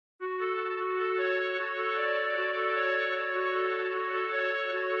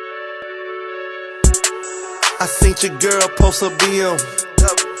I seen your girl post a BM,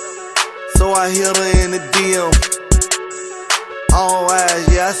 so I hit her in the DM. All eyes,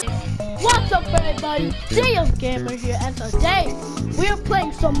 yes. What's up, everybody? DM Gamer here, and today we are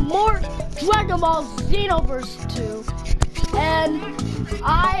playing some more Dragon Ball Xenoverse 2. And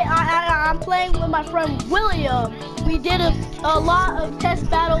I'm playing with my friend William. We did a lot of test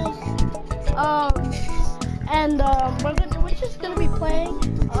battles, we're just gonna be playing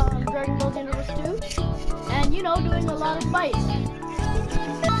Dragon Ball Xenoverse 2, and you know, doing a lot of fights.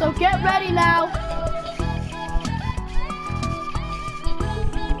 So get ready now.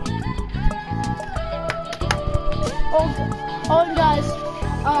 Oh guys,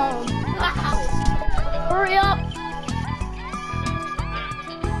 hurry up.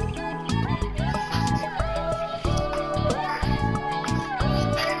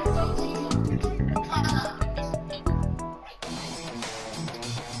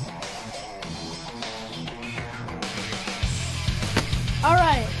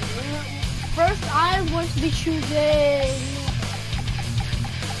 Alright, first I'm going to be choosing,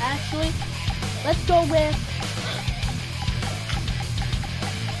 actually, let's go with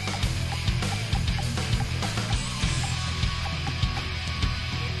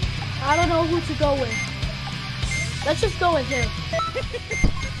I don't know who to go with. Let's just go with him.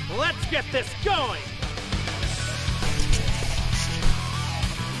 Let's get this going.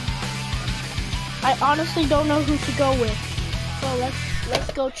 I honestly don't know who to go with. So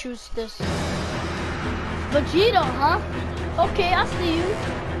let's go choose this. Vegeta, huh? Okay, I see you.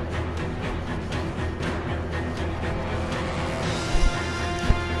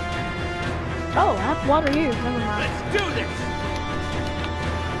 Oh, I have water here. Never mind. Let's do this.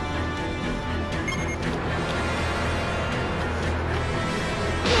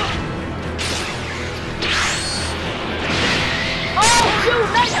 Shoot,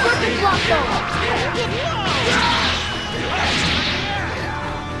 nice perfect block though.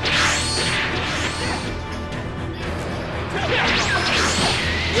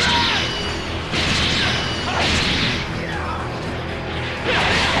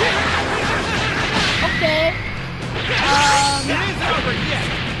 Okay.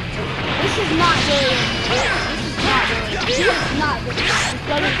 This is not good. This is not good.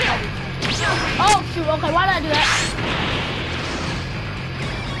 Oh shoot, okay, why did I do that?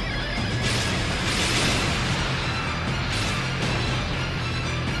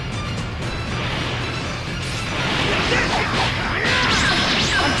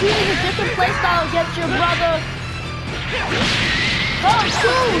 Choosing a different playstyle against your brother. Oh,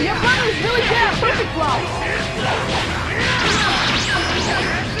 cool! Your brother is really good at perfect block.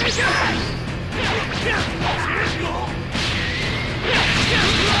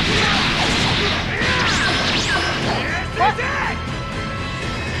 What?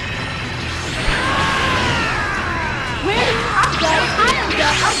 Where did I'm dead.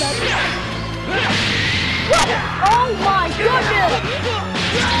 I'm dead. What? Oh my goodness!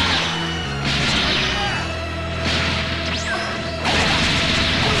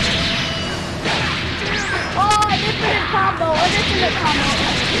 Oh, an infinite combo,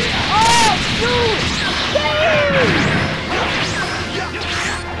 Oh, shoot! Yay!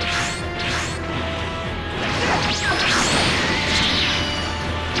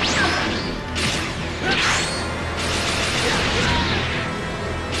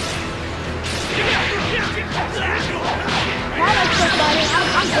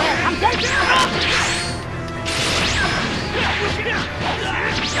 I'm dead.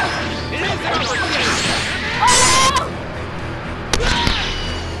 Oh!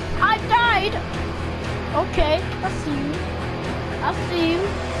 I died. Okay, I see you.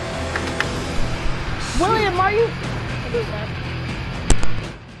 William, are you? What is that?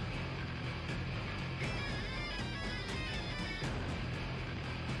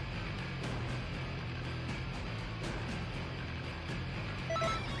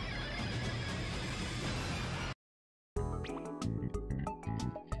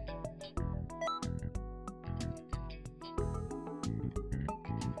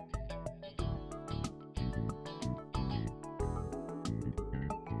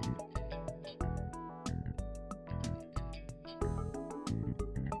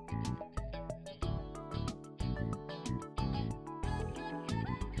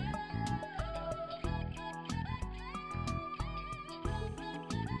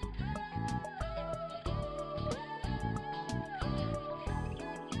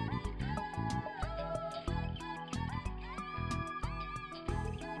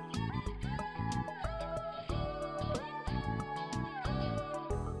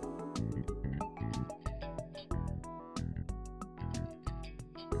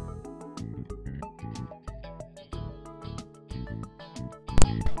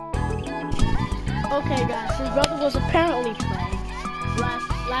 Okay, guys, his brother was apparently playing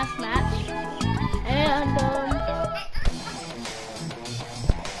last match, and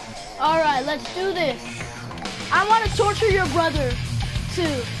all right, let's do this. I want to torture your brother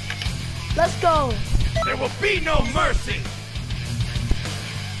too. Let's go. There will be no mercy!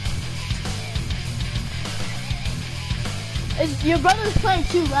 Your brother's playing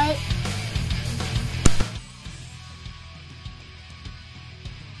too, right?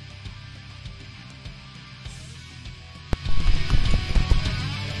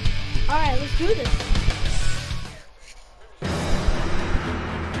 Alright, let's do this.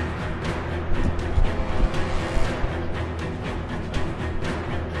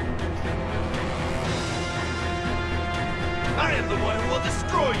 I am the one who will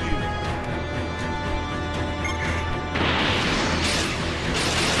destroy you!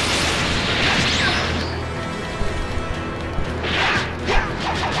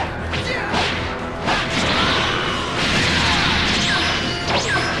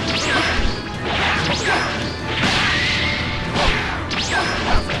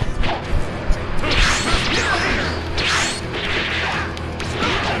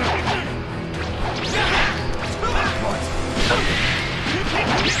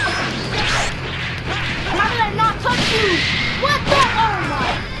 How did I not touch you? What the? Oh my!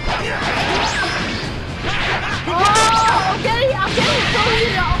 Oh, okay, I'm getting so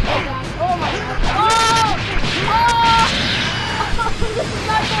heated. Okay, guys. Oh my god. Oh! This is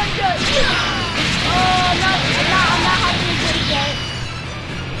not going good. Oh, I'm not having a good day.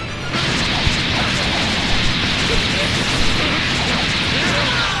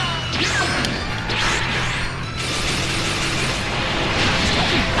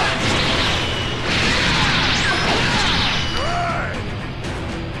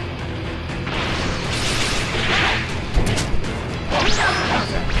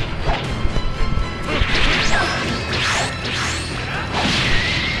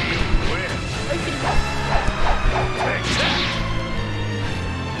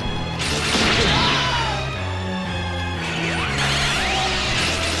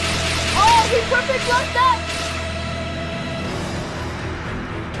 Perfect like that.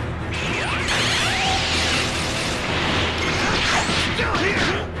 Still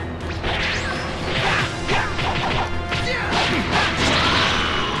here!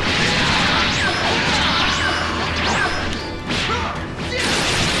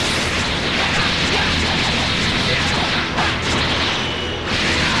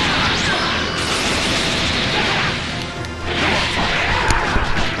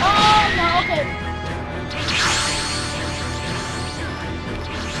 Oh no, okay.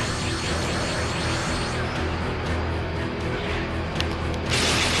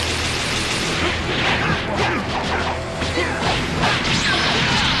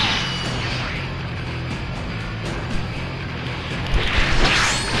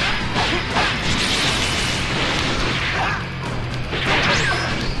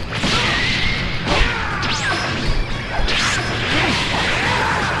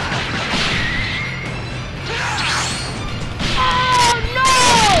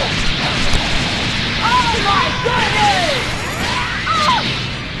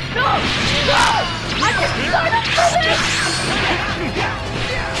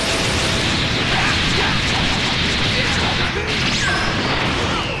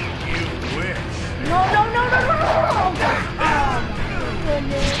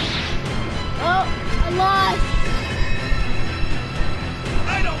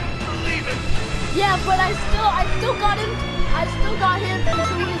 Yeah, but I still got him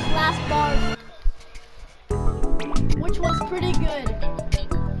into his last bars, which was pretty good.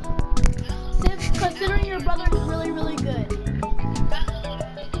 Since considering your brother is really, really good.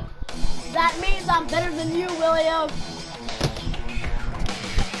 That means I'm better than you, William.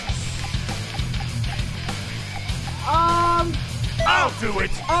 I'll do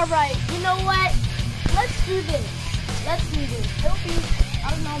it. All right. You know what? Let's do this. It'll be, I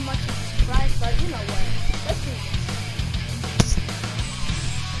don't know much of a surprise, but you know what? Let's do this.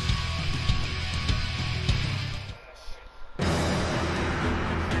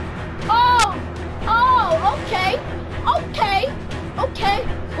 Okay.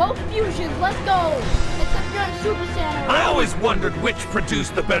 Both fusions. Let's go. Except you're in Super Saiyan. I always wondered which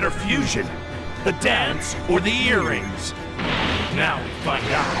produced the better fusion, the dance or the earrings. Now we find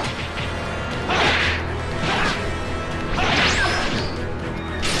out.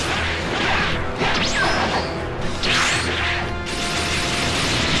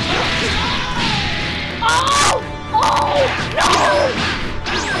 Oh no!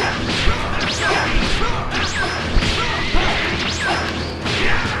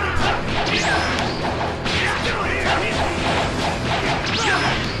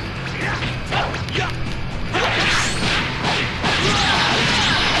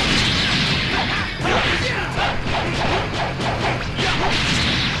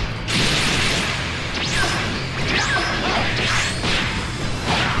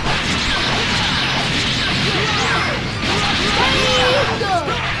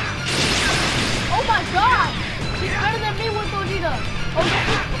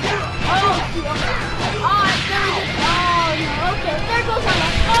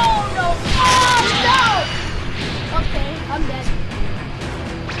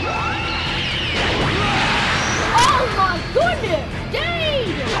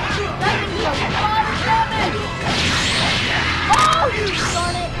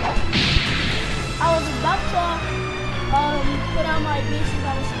 might be since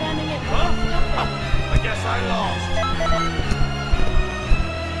I was spamming it. Huh? I guess I lost.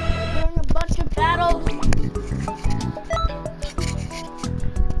 We're doing a bunch of battles.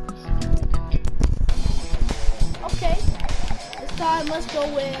 Okay. This time, let's go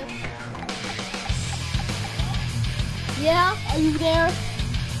with... Yeah, are you there?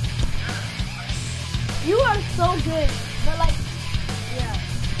 You are so good. But like, yeah.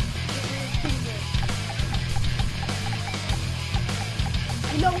 You're pretty good.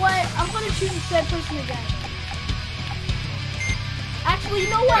 You know what? I'm gonna choose the same person again. Actually, you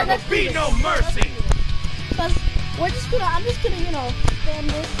know what? There will be no mercy. Because I'm just gonna, you know, spam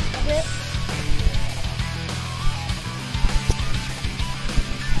this a bit.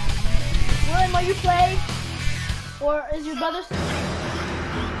 William, are you playing? Or is your brother?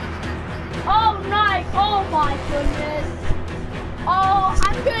 Oh, nice. Oh my goodness. Oh,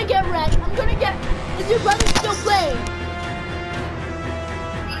 I'm gonna get wrecked. Is your brother still playing?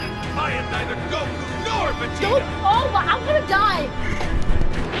 I am neither Goku nor Vegeta. Don't, oh my, I'm gonna die.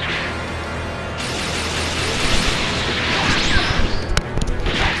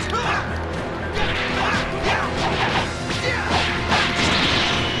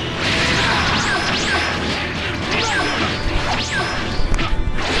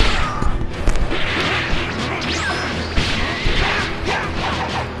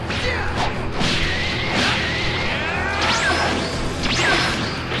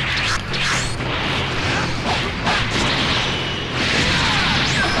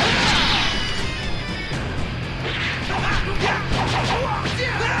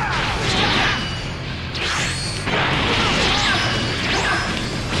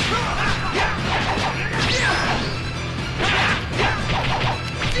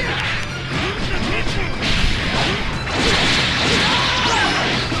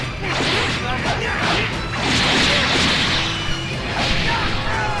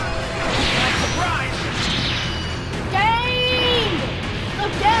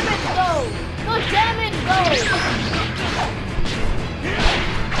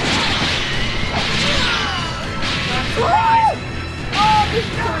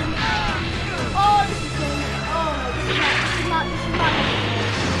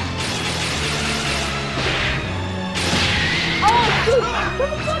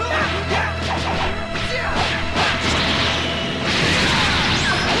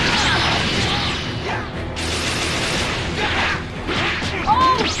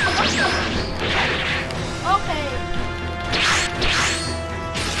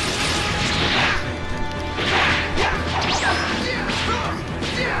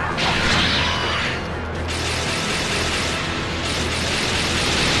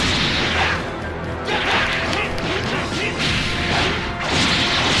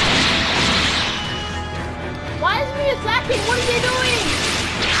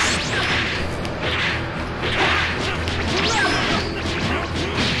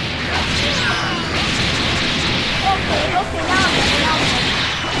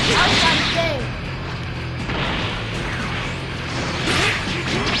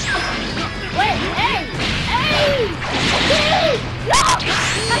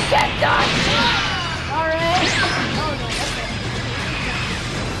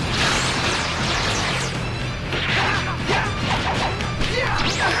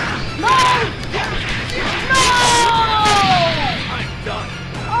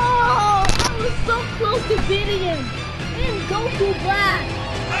 Goku Black!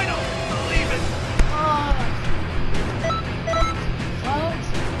 I don't believe it! Well,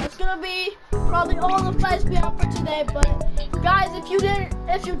 that's gonna be probably all the fights we have for today, but guys, if you did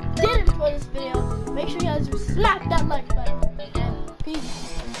enjoy this video, make sure you guys smack that like button, and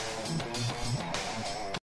peace.